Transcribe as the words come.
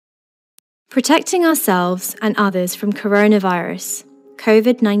Protecting ourselves and others from coronavirus,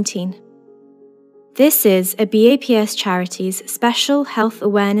 COVID-19. This is a BAPS Charities special health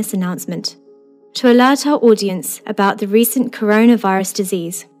awareness announcement to alert our audience about the recent coronavirus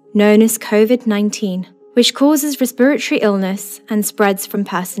disease known as COVID-19, which causes respiratory illness and spreads from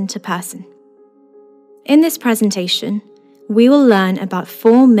person to person. In this presentation, we will learn about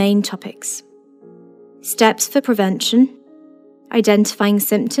 4 main topics: steps for prevention, identifying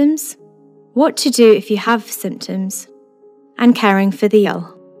symptoms, what to do if you have symptoms, and caring for the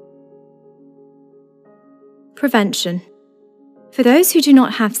ill. Prevention. For those who do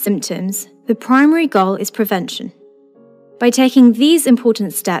not have symptoms, the primary goal is prevention. By taking these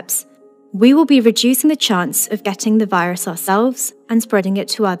important steps, we will be reducing the chance of getting the virus ourselves and spreading it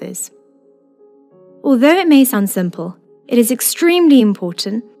to others. Although it may sound simple, it is extremely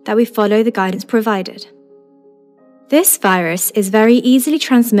important that we follow the guidance provided. This virus is very easily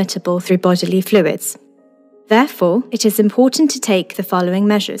transmittable through bodily fluids. Therefore, it is important to take the following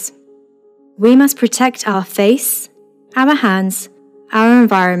measures. We must protect our face, our hands, our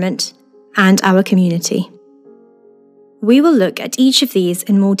environment, and our community. We will look at each of these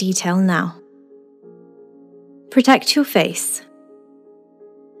in more detail now. Protect your face.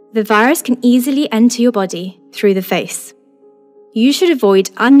 The virus can easily enter your body through the face. You should avoid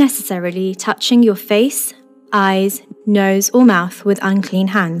unnecessarily touching your face, eyes, nose, or mouth with unclean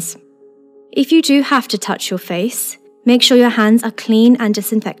hands. If you do have to touch your face, make sure your hands are clean and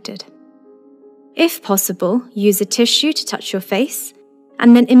disinfected. If possible, use a tissue to touch your face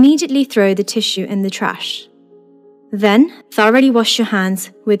and then immediately throw the tissue in the trash. Then, thoroughly wash your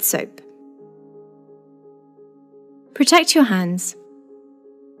hands with soap. Protect your hands.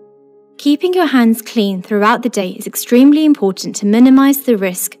 Keeping your hands clean throughout the day is extremely important to minimize the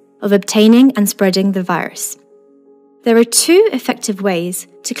risk of obtaining and spreading the virus. There are 2 effective ways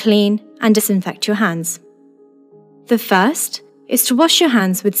to clean and disinfect your hands. The first is to wash your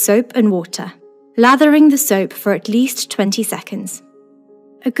hands with soap and water, lathering the soap for at least 20 seconds.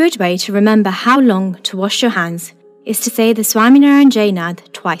 A good way to remember how long to wash your hands is to say the Swaminarayan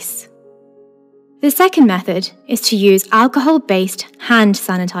Jainad twice. The second method is to use alcohol-based hand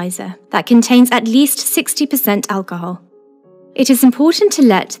sanitizer that contains at least 60% alcohol. It is important to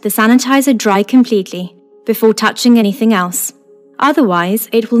let the sanitizer dry completely before touching anything else, otherwise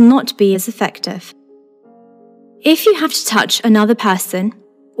it will not be as effective. If you have to touch another person,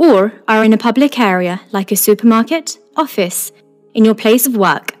 or are in a public area like a supermarket, office, in your place of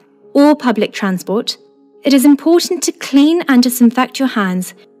work, or public transport, it is important to clean and disinfect your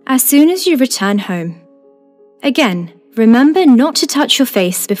hands as soon as you return home. Again, remember not to touch your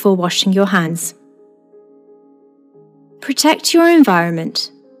face before washing your hands. Protect your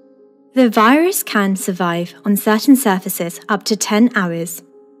environment. The virus can survive on certain surfaces up to 10 hours.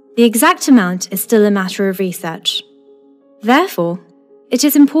 The exact amount is still a matter of research. Therefore, it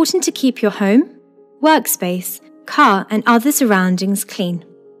is important to keep your home, workspace, car, and other surroundings clean.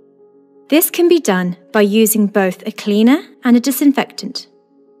 This can be done by using both a cleaner and a disinfectant.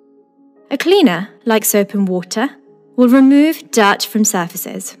 A cleaner, like soap and water, will remove dirt from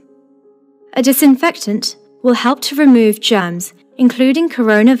surfaces. A disinfectant will help to remove germs, including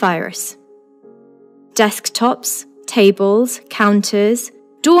coronavirus. Desktops, tables, counters,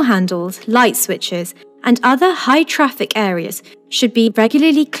 door handles, light switches, and other high-traffic areas should be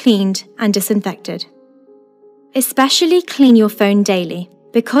regularly cleaned and disinfected. Especially clean your phone daily,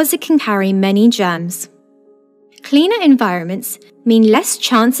 because it can carry many germs. Cleaner environments mean less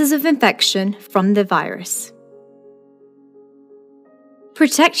chances of infection from the virus.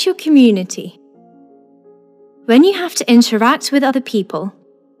 Protect your community. When you have to interact with other people,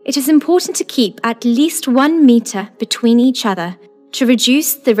 it is important to keep at least 1 meter between each other to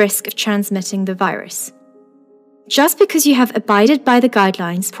reduce the risk of transmitting the virus. Just because you have abided by the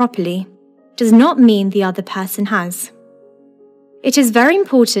guidelines properly does not mean the other person has. It is very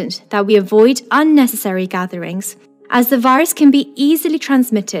important that we avoid unnecessary gatherings, as the virus can be easily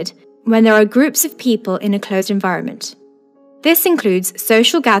transmitted when there are groups of people in a closed environment. This includes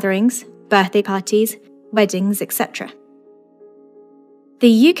social gatherings, birthday parties, weddings, etc.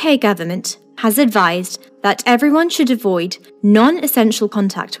 The UK government has advised that everyone should avoid non-essential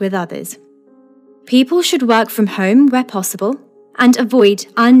contact with others. People should work from home where possible and avoid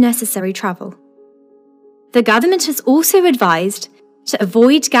unnecessary travel. The government has also advised to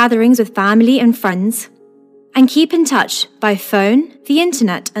avoid gatherings with family and friends and keep in touch by phone, the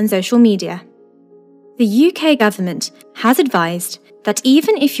internet, and social media. The UK government has advised that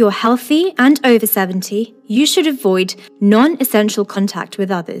even if you're healthy and over 70, you should avoid non-essential contact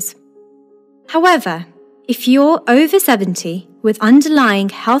with others. However, if you're over 70 with underlying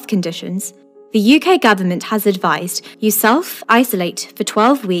health conditions, The UK government has advised you self-isolate for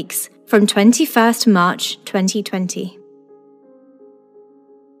 12 weeks from 21st March 2020.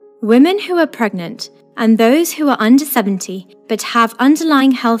 Women who are pregnant and those who are under 70 but have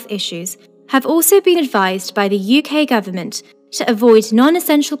underlying health issues have also been advised by the UK government to avoid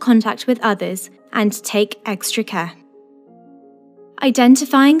non-essential contact with others and take extra care.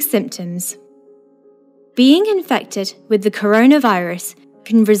 Identifying symptoms. Being infected with the coronavirus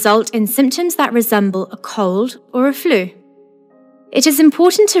can result in symptoms that resemble a cold or a flu. It is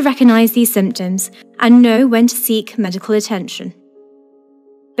important to recognize these symptoms and know when to seek medical attention.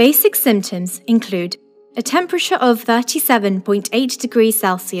 Basic symptoms include a temperature of 37.8 degrees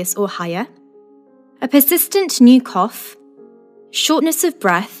Celsius or higher, a persistent new cough, shortness of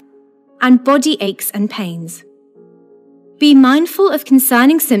breath, and body aches and pains. Be mindful of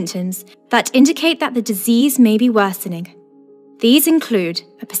concerning symptoms that indicate that the disease may be worsening. These include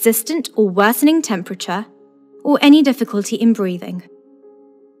a persistent or worsening temperature or any difficulty in breathing.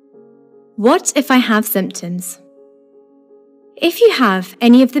 What if I have symptoms? If you have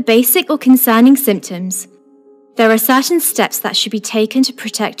any of the basic or concerning symptoms, there are certain steps that should be taken to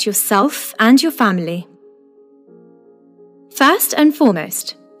protect yourself and your family. First and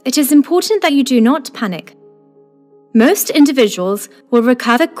foremost, it is important that you do not panic. Most individuals will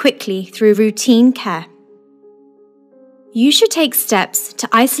recover quickly through routine care. You should take steps to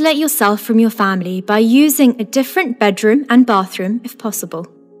isolate yourself from your family by using a different bedroom and bathroom if possible.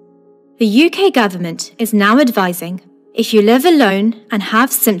 The UK government is now advising if you live alone and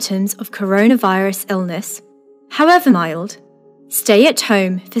have symptoms of coronavirus illness, however mild, stay at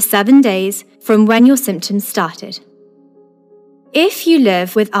home for 7 days from when your symptoms started. If you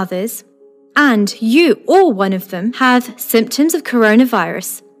live with others and you or one of them have symptoms of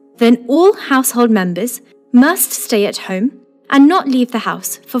coronavirus, then all household members must stay at home and not leave the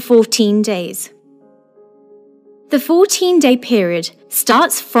house for 14 days. The 14-day period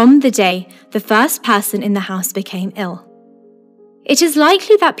starts from the day the first person in the house became ill. It is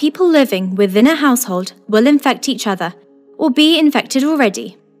likely that people living within a household will infect each other or be infected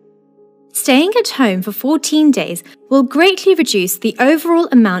already. Staying at home for 14 days will greatly reduce the overall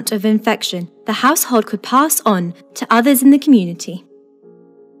amount of infection the household could pass on to others in the community.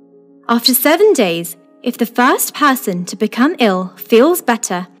 After 7 days, if the first person to become ill feels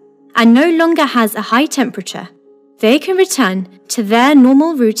better and no longer has a high temperature, they can return to their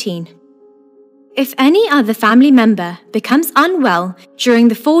normal routine. If any other family member becomes unwell during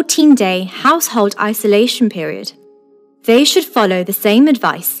the 14-day household isolation period, they should follow the same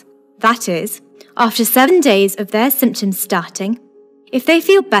advice. That is, after 7 days of their symptoms starting, if they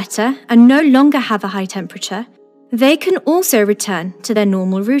feel better and no longer have a high temperature, they can also return to their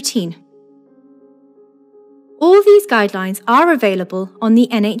normal routine. All these guidelines are available on the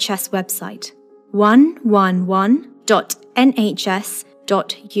NHS website,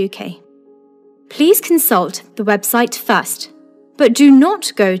 111.nhs.uk. Please consult the website first, but do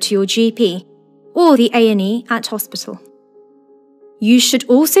not go to your GP or the A&E at hospital. You should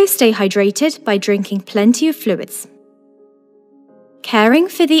also stay hydrated by drinking plenty of fluids. Caring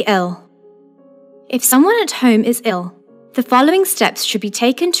for the ill. If someone at home is ill, the following steps should be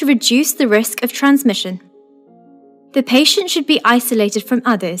taken to reduce the risk of transmission. The patient should be isolated from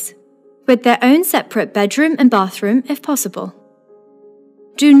others, with their own separate bedroom and bathroom if possible.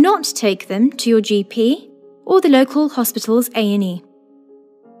 Do not take them to your GP or the local hospital's A&E.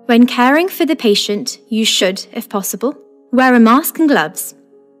 When caring for the patient, you should, if possible, wear a mask and gloves.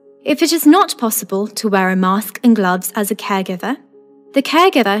 If it is not possible to wear a mask and gloves as a caregiver, the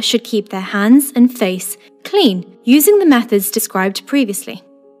caregiver should keep their hands and face clean using the methods described previously.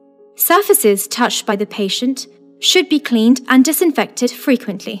 Surfaces touched by the patient should be cleaned and disinfected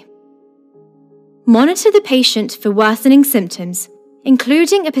frequently. Monitor the patient for worsening symptoms,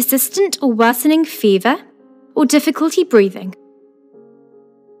 including a persistent or worsening fever or difficulty breathing.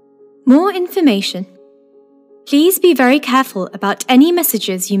 More information. Please be very careful about any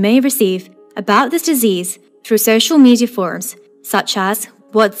messages you may receive about this disease through social media forums such as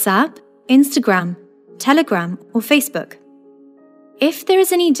WhatsApp, Instagram, Telegram, or Facebook. If there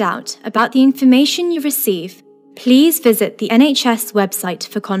is any doubt about the information you receive, please visit the NHS website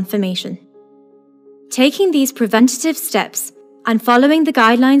for confirmation. Taking these preventative steps and following the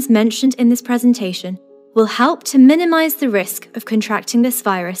guidelines mentioned in this presentation will help to minimize the risk of contracting this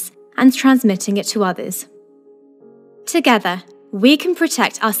virus and transmitting it to others. Together, we can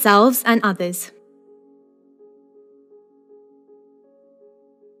protect ourselves and others.